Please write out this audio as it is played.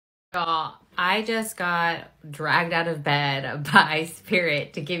I just got dragged out of bed by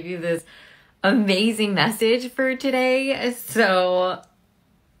Spirit to give you this amazing message for today. So,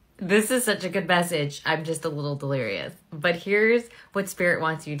 this is such a good message. I'm just a little delirious. But here's what Spirit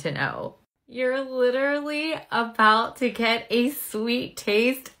wants you to know. You're literally about to get a sweet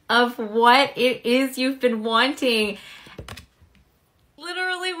taste of what it is you've been wanting.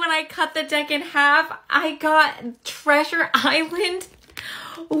 Literally, when I cut the deck in half, I got Treasure Island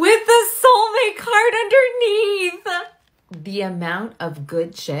with the soulmate card underneath. The amount of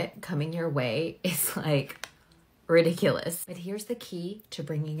good shit coming your way is like ridiculous. But here's the key to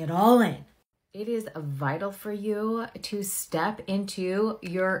bringing it all in. It is vital for you to step into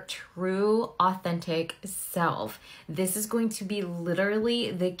your true, authentic self. This is going to be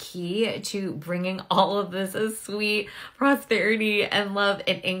literally the key to bringing all of this sweet prosperity and love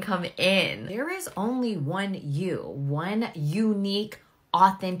and income in. There is only one you, one unique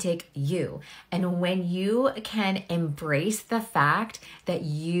authentic you. And when you can embrace the fact that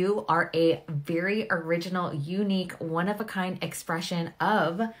you are a very original, unique, one-of-a-kind expression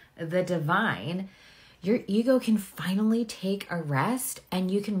of the divine, your ego can finally take a rest and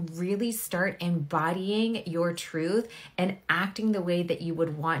you can really start embodying your truth and acting the way that you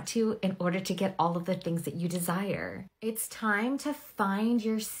would want to in order to get all of the things that you desire. It's time to find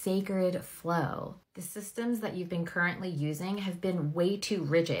your sacred flow. The systems that you've been currently using have been way too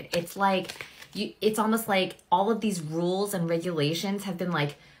rigid. It's almost like all of these rules and regulations have been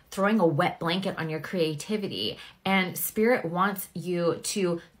like throwing a wet blanket on your creativity. And Spirit wants you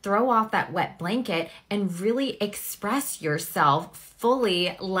to throw off that wet blanket and really express yourself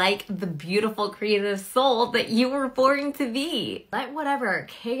fully like the beautiful creative soul that you were born to be. Let whatever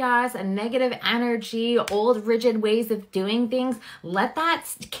chaos and negative energy, old rigid ways of doing things, let that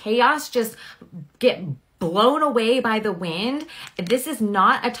chaos just get blown away by the wind. This is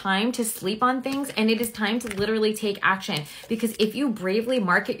not a time to sleep on things, and it is time to literally take action. Because if you bravely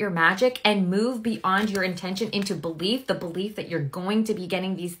market your magic and move beyond your intention into belief, the belief that you're going to be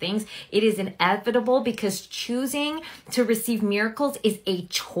getting these things, it is inevitable, because choosing to receive miracles is a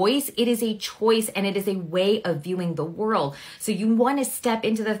choice. It is a choice, and it is a way of viewing the world. So you want to step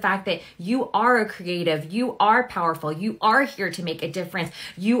into the fact that you are a creative, you are powerful, you are here to make a difference,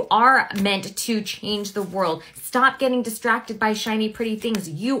 you are meant to change the world. Stop getting distracted by shiny, pretty things.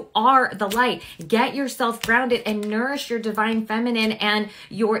 You are the light. Get yourself grounded and nourish your divine feminine and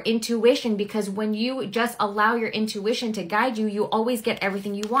your intuition, because when you just allow your intuition to guide you, you always get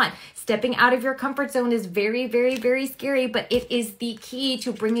everything you want. Stepping out of your comfort zone is very, very, very scary, but it is the key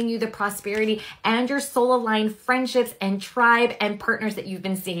to bringing you the prosperity and your soul-aligned friendships and tribe and partners that you've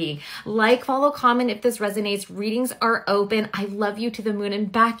been seeking. Like, follow, comment if this resonates. Readings are open. I love you to the moon and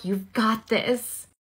back. You've got this.